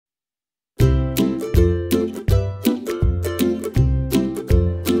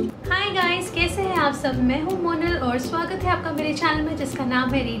सब, मैं हूँ मोनल और स्वागत है आपका मेरे चैनल में जिसका नाम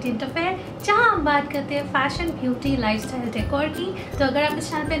है रेडिएंट अफेयर, जहाँ हम बात करते हैं फैशन, ब्यूटी, लाइफस्टाइल, डेकोर की। तो अगर आप इस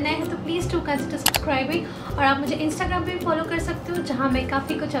चैनल पे नए हैं तो प्लीज़ डू कंसिडर सब्सक्राइबिंग। और आप मुझे इंस्टाग्राम पे भी फॉलो कर सकते हो जहाँ मैं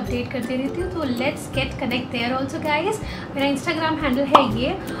काफ़ी कुछ अपडेट करती रहती हूँ। तो let's get connect there also guys. मेरा इंस्टाग्राम हैंडल है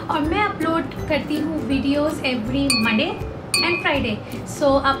ये, और मैं अपलोड करती हूँ videos every Monday and Friday. सो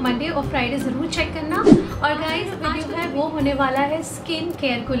आप मंडे और फ्राइडे ज़रूर चेक करना। और गाइस वीडियो है वो होने वाला है स्किन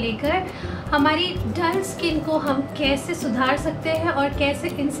केयर को लेकर। हमारी डल स्किन को हम कैसे सुधार सकते हैं और कैसे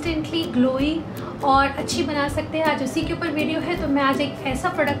इंस्टेंटली ग्लोइंग और अच्छी बना सकते हैं, आज उसी के ऊपर वीडियो है। तो मैं आज एक ऐसा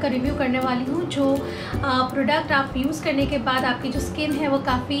प्रोडक्ट का रिव्यू करने वाली हूँ जो प्रोडक्ट आप यूज़ करने के बाद आपकी जो स्किन है वो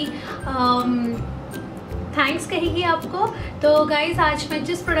काफ़ी थैंक्स कहेगी आपको। तो गाइस आज मैं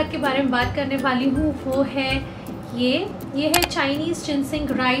जिस प्रोडक्ट के बारे में बात करने वाली हूँ वो है ये है Chinese ginseng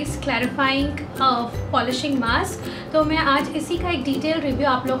rice clarifying polishing mask. तो मैं आज इसी का एक डिटेल रिव्यू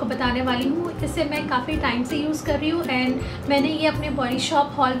आप लोगों को बताने वाली हूँ। इसे मैं काफ़ी टाइम से यूज़ कर रही हूँ एंड मैंने ये अपने बॉडी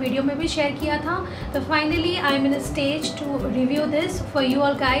शॉप हॉल वीडियो में भी शेयर किया था। तो finally I am in stage two review this for you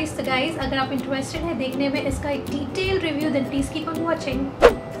all guys. तो गाइस अगर आप इंटरेस्टेड है देखने में इसका एक detail review then please keep on watching.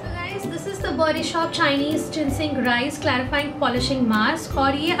 This is the body shop Chinese ginseng rice clarifying polishing mask,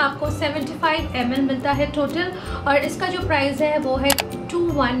 और ये आपको 75 ml मिलता है टोटल। और इसका जो प्राइस है वो है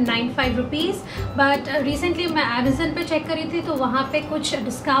 2195 रुपीज़। बट रिसेंटली मैं अमेज़न पे चेक करी थी तो वहाँ पे कुछ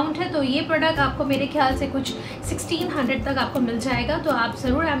डिस्काउंट है, तो ये प्रोडक्ट आपको मेरे ख्याल से कुछ 1600 तक आपको मिल जाएगा। तो आप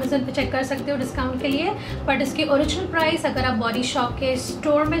ज़रूर अमेज़न पे चेक कर सकते हो डिस्काउंट के लिए। बट इसकी ओरिजिनल प्राइस अगर आप बॉडी शॉप के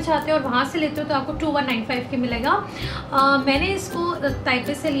स्टोर में जाते हो और वहाँ से लेते हो तो आपको 2195 के मिलेगा। मैंने इसको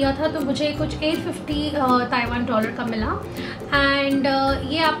ताइपे से लिया था तो मुझे कुछ 850 ताइवान डॉलर का मिला। एंड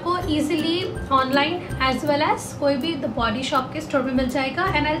ये आपको easily online as well as कोई भी द बॉडी शॉप के स्टोर में मिल जाएगा।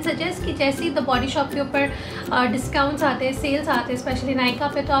 एंड आई सजेस्ट कि जैसे ही द बॉडी शॉप के ऊपर डिस्काउंट्स आते हैं, सेल्स आते हैं, स्पेशली नायका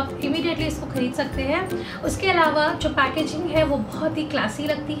पे, तो आप इमीडिएटली इसको खरीद सकते हैं। उसके अलावा जो पैकेजिंग है वो बहुत ही क्लासी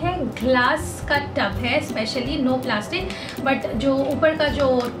लगती है। ग्लास का टब है स्पेशली, नो प्लास्टिक, बट जो ऊपर का जो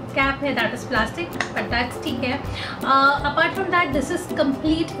कैप है that is plastic, but that's ठीक है। Apart from that this is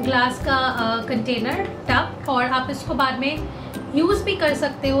complete glass का कंटेनर टब, और आप इसको बाद में यूज़ भी कर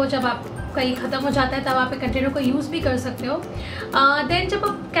सकते हो। जब आप कहीं ख़त्म हो जाता है तब आप कंटेनर को यूज़ भी कर सकते हो। देन जब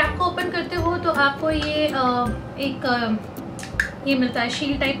आप कैप को ओपन करते हो तो आपको ये मिलता है,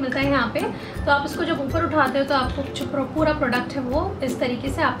 शील टाइप मिलता है यहाँ पे। तो आप इसको जब ऊपर उठाते हो तो आपको जो पूरा प्रोडक्ट है वो इस तरीके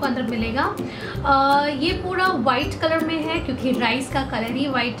से आपको अंदर मिलेगा। ये पूरा वाइट कलर में है क्योंकि राइस का कलर ही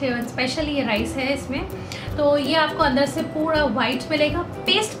वाइट है, स्पेशली ये राइस है इसमें। तो ये आपको अंदर से पूरा वाइट मिलेगा।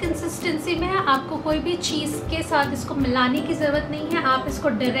 पेस्ट कंसिस्टेंसी में है, आपको कोई भी चीज़ के साथ इसको मिलाने की ज़रूरत नहीं है। आप इसको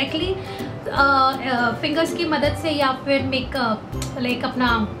डायरेक्टली फिंगर्स की मदद से या फिर लाइक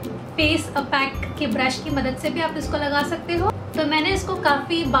अपना फेस पैक के ब्रश की मदद से भी आप इसको लगा सकते हो। तो मैंने इसको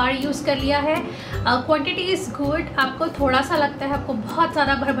काफ़ी बार यूज़ कर लिया है। Quantity is good. आपको थोड़ा सा लगता है, आपको बहुत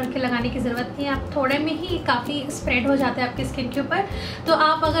ज़्यादा भर के लगाने की ज़रूरत नहीं है। आप थोड़े में ही काफ़ी स्प्रेड हो जाता है आपकी स्किन के ऊपर। तो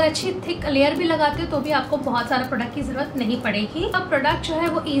आप अगर अच्छी थिक लेयर भी लगाते हो तो भी आपको बहुत सारा प्रोडक्ट की ज़रूरत नहीं पड़ेगी। अब प्रोडक्ट जो है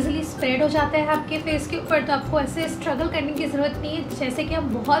वो ईजिली स्प्रेड हो जाता है आपके फेस के ऊपर, तो आपको ऐसे स्ट्रगल करने की ज़रूरत नहीं है। जैसे कि हम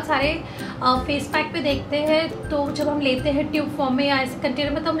बहुत सारे फेस पैक पे देखते हैं, तो जब हम लेते हैं ट्यूब फॉर्म में या ऐसे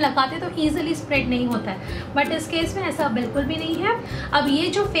कंटेनर में तो हम लगाते हैं तो ईजिली स्प्रेड नहीं होता है। बट इस केस में ऐसा बिल्कुल भी नहीं है। अब ये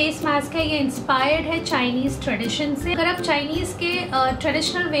जो फेस मास्क है ये इंस्पायर्ड है चाइनीज़ ट्रेडिशन से। अगर आप चाइनीज़ के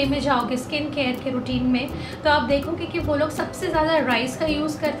ट्रेडिशनल वे में जाओगे स्किन केयर के रूटीन में तो आप देखोगे कि वो लोग सबसे ज़्यादा राइस का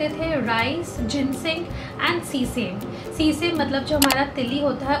यूज़ करते थे। Rice, ginseng and sesame. Sesame मतलब जो हमारा तिली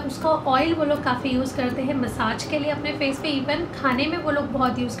होता है उसका ऑयल वो लोग काफ़ी यूज़ करते हैं मसाज के लिए अपने फेस पे। इवन खाने में वो लोग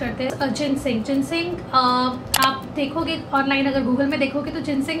बहुत यूज़ करते हैं। जिनसेंग आप देखोगे ऑनलाइन, अगर गूगल में देखोगे तो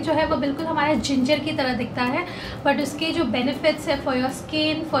जिनसेंग जो है वो बिल्कुल हमारा जिंजर की तरह दिखता है, बट उसके जो बेनिफिट्स है for your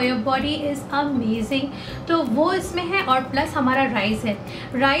skin, for your body is amazing. तो वो इसमें है। और प्लस हमारा राइस है।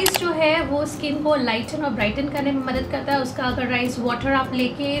 राइस जो है वो स्किन को लाइटन और ब्राइटन करने में मदद करता है। उसका अगर राइस वाटर आप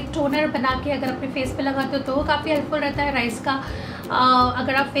लेके टोनर बना के अगर अपने फेस पे लगाते हो तो वो काफ़ी हेल्पफुल रहता है। राइस का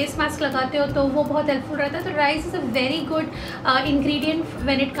अगर आप फेस मास्क लगाते हो तो वो बहुत हेल्पफुल रहता है। तो rice is a very good ingredient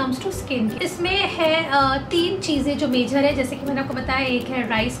when it comes to skin. इसमें है 3 चीज़ें जो मेजर है, जैसे कि मैंने आपको बताया। एक है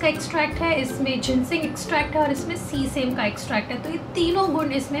राइस का एक्सट्रैक्ट है, इसमें जिनसेंग एक्सट्रैक्ट है और इसमें सीसेम का एक्सट्रैक्ट है। तो ये तीनों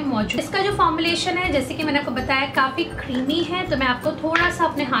गुण इसमें मौजूद। इसका जो फॉर्मुलेशन है जैसे कि मैंने आपको बताया काफ़ी क्रीमी है। तो मैं आपको थोड़ा सा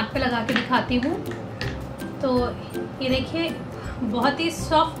अपने हाथ पे लगा के दिखाती हूँ। तो ये देखिए बहुत ही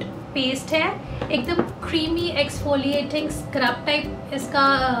सॉफ्ट पेस्ट है, एकदम क्रीमी एक्सफोलिएटिंग स्क्रब टाइप इसका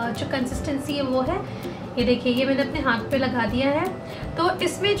जो कंसिस्टेंसी है वो है। ये देखिए ये मैंने अपने हाथ पे लगा दिया है। तो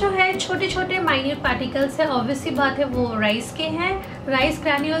इसमें जो है छोटे छोटे माइन्यूट पार्टिकल्स है, ऑब्वियसली बात है वो राइस के हैं। राइस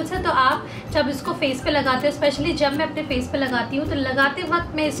ग्रैन्यूल्स है। तो आप जब इसको फेस पे लगाते हो, स्पेशली जब मैं अपने फेस पे लगाती हूँ, तो लगाते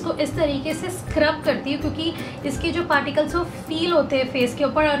वक्त मैं इसको इस तरीके से स्क्रब करती हूँ, क्योंकि इसके जो पार्टिकल्स वो फील होते हैं फेस के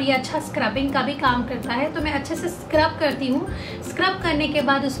ऊपर और ये अच्छा स्क्रबिंग का भी काम करता है। तो मैं अच्छे से स्क्रब करती हूँ। स्क्रब करने के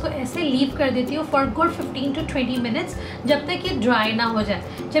बाद उसको ऐसे लीव कर देती हूँ फॉर गुड 15 to 20 मिनट्स, जब तक ये ड्राई ना हो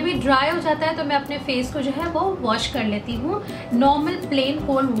जाए। जब ये ड्राई हो जाता है तो मैं अपने फेस को जो है वो वॉश कर लेती हूँ नॉर्मल प्लेन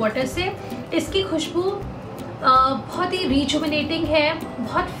कोल्ड वाटर से। इसकी खुशबू बहुत ही रिजुविनेटिंग है,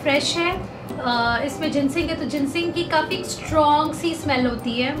 बहुत फ्रेश है। इसमें जिनसिंग है तो जिनसिंग की काफ़ी स्ट्रॉन्ग सी स्मेल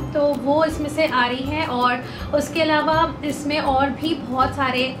होती है, तो वो इसमें से आ रही है। और उसके अलावा इसमें और भी बहुत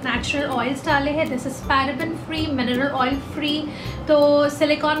सारे नेचुरल ऑयल्स डाले हैं। This is paraben free, mineral oil free, तो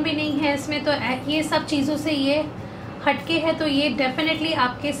सिलिकॉन भी नहीं है इसमें। तो ये सब चीज़ों से ये हटके है, तो ये डेफिनेटली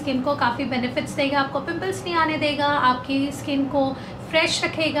आपके स्किन को काफ़ी बेनिफिट्स देगा। आपको पिंपल्स नहीं आने देगा, आपकी स्किन को फ्रेश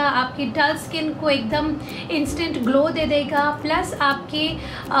रखेगा, आपकी डल स्किन को एकदम इंस्टेंट ग्लो दे देगा, प्लस आपकी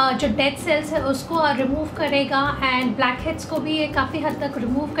जो डेड सेल्स है उसको रिमूव करेगा, एंड ब्लैक हेड्स को भी ये काफ़ी हद तक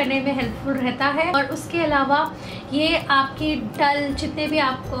रिमूव करने में हेल्पफुल रहता है। और उसके अलावा ये आपकी डल जितने भी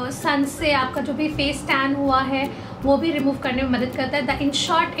आपको सन से आपका जो भी फेस टैन हुआ है वो भी रिमूव करने में मदद करता है। In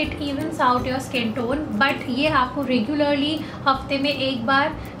short it evens out your skin tone, but ये आपको रेगुलरली हफ्ते में एक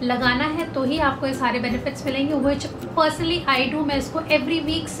बार लगाना है तो ही आपको ये सारे बेनिफिट्स मिलेंगे। विच पर्सनली आई डू, मैं इसको एवरी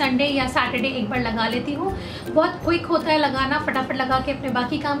वीक संडे या सैटरडे एक बार लगा लेती हूँ। बहुत क्विक होता है लगाना, फटाफट लगा के अपने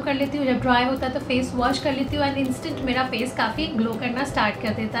बाकी काम कर लेती हूँ। जब ड्राई होता है तो फेस वॉश कर लेती हूँ एंड इंस्टेंट मेरा फेस काफ़ी ग्लो करना स्टार्ट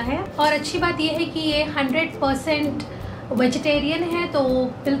कर देता है। और अच्छी बात यह है कि ये 100% वेजिटेरियन है, तो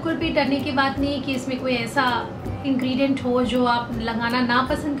बिल्कुल भी डरने की बात नहीं है कि इसमें कोई ऐसा इंग्रेडिएंट हो जो आप लगाना ना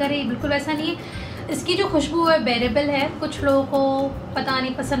पसंद करें, बिल्कुल वैसा नहीं है। इसकी जो खुशबू है बेरेबल है, कुछ लोगों को पता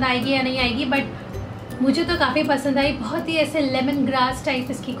नहीं पसंद आएगी या नहीं आएगी, बट मुझे तो काफ़ी पसंद आई। बहुत ही ऐसे लेमन ग्रास टाइप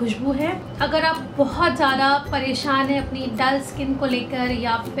इसकी खुशबू है। अगर आप बहुत ज़्यादा परेशान हैं अपनी डल स्किन को लेकर,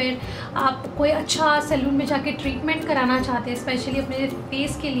 या फिर आप कोई अच्छा सैलून में जाके ट्रीटमेंट कराना चाहते हैं स्पेशली अपने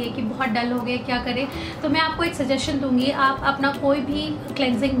फेस के लिए कि बहुत डल हो गए क्या करें, तो मैं आपको एक सजेशन दूंगी। आप अपना कोई भी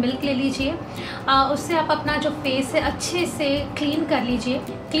क्लेंजिंग मिल्क ले लीजिए, उससे आप अपना जो फेस है अच्छे से क्लीन कर लीजिए।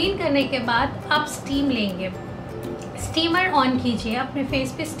 क्लीन करने के बाद आप स्टीम लेंगे, स्टीमर ऑन कीजिए, अपने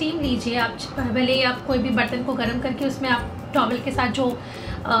फेस पे स्टीम लीजिए। आप पहले आप कोई भी बर्तन को गर्म करके उसमें आप टॉवल के साथ जो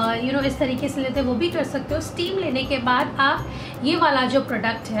इस तरीके से लेते हैं वो भी कर सकते हो। स्टीम लेने के बाद आप ये वाला जो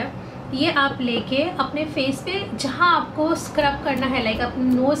प्रोडक्ट है ये आप लेके अपने फेस पे जहाँ आपको स्क्रब करना है, लाइक अपने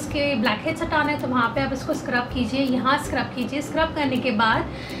नोज़ के ब्लैक हेड्स हटाना है तो वहाँ पे आप इसको स्क्रब कीजिए, यहाँ स्क्रब कीजिए। स्क्रब करने के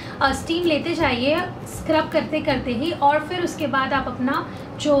बाद स्टीम लेते जाइए स्क्रब करते करते ही, और फिर उसके बाद आप अपना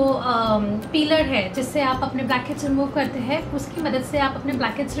जो पीलर है जिससे आप अपने ब्लैक हेड्स रिमूव करते हैं उसकी मदद से आप अपने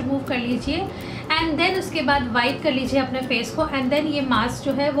ब्लैक हेड्स रिमूव कर लीजिए, एंड देन उसके बाद वाइप कर लीजिए अपने फेस को, एंड देन ये मास्क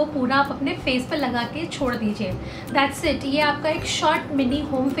जो है वो पूरा आप अपने फेस पर लगा के छोड़ दीजिए। That's it. ये आपका एक शॉर्ट मिनी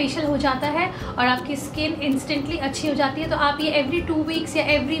होम फेशियल हो जाता है और आपकी स्किन इंस्टेंटली अच्छी हो जाती है। तो आप ये एवरी 2 वीक्स या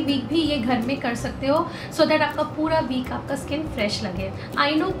एवरी वीक भी ये घर में कर सकते हो, सो दैट आपका पूरा वीक आपका स्किन फ्रेश लगे।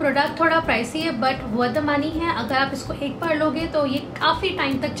 आई नो प्रोडक्ट थोड़ा प्राइसी है बट वर्थ द मनी है। अगर आप इसको एक बार लोगे तो ये काफ़ी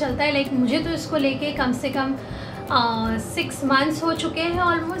टाइम तक चलता है। लाइक मुझे तो इसको लेके कम से कम 6 मंथ्स हो चुके हैं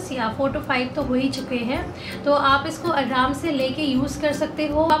ऑलमोस्ट, या 4 to 5 तो हो ही चुके हैं। तो आप इसको आराम से लेके यूज़ कर सकते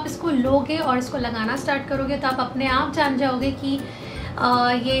हो। आप इसको लोगे और इसको लगाना स्टार्ट करोगे तो आप अपने आप जान जाओगे कि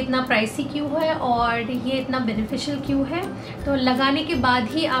ये इतना प्राइसी क्यों है और ये इतना बेनिफिशियल क्यों है। तो लगाने के बाद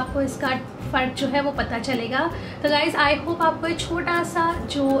ही आपको इसका फ़र्क जो है वो पता चलेगा। तो गाइज़ आई होप आपको ये छोटा सा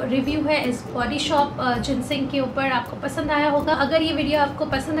जो रिव्यू है इस बॉडी शॉप जिनसेंग के ऊपर आपको पसंद आया होगा। अगर ये वीडियो आपको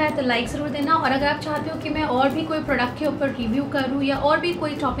पसंद आया तो लाइक ज़रूर देना, और अगर आप चाहते हो कि मैं और भी कोई प्रोडक्ट के ऊपर रिव्यू करूँ या और भी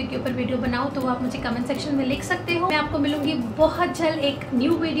कोई टॉपिक के ऊपर वीडियो बनाऊँ तो आप मुझे कमेंट सेक्शन में लिख सकते हो। मैं आपको मिलूँगी बहुत जल्द एक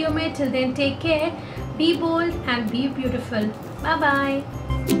न्यू वीडियो में। Till then take care, B bold and be beautiful. Bye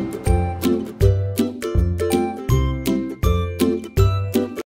bye.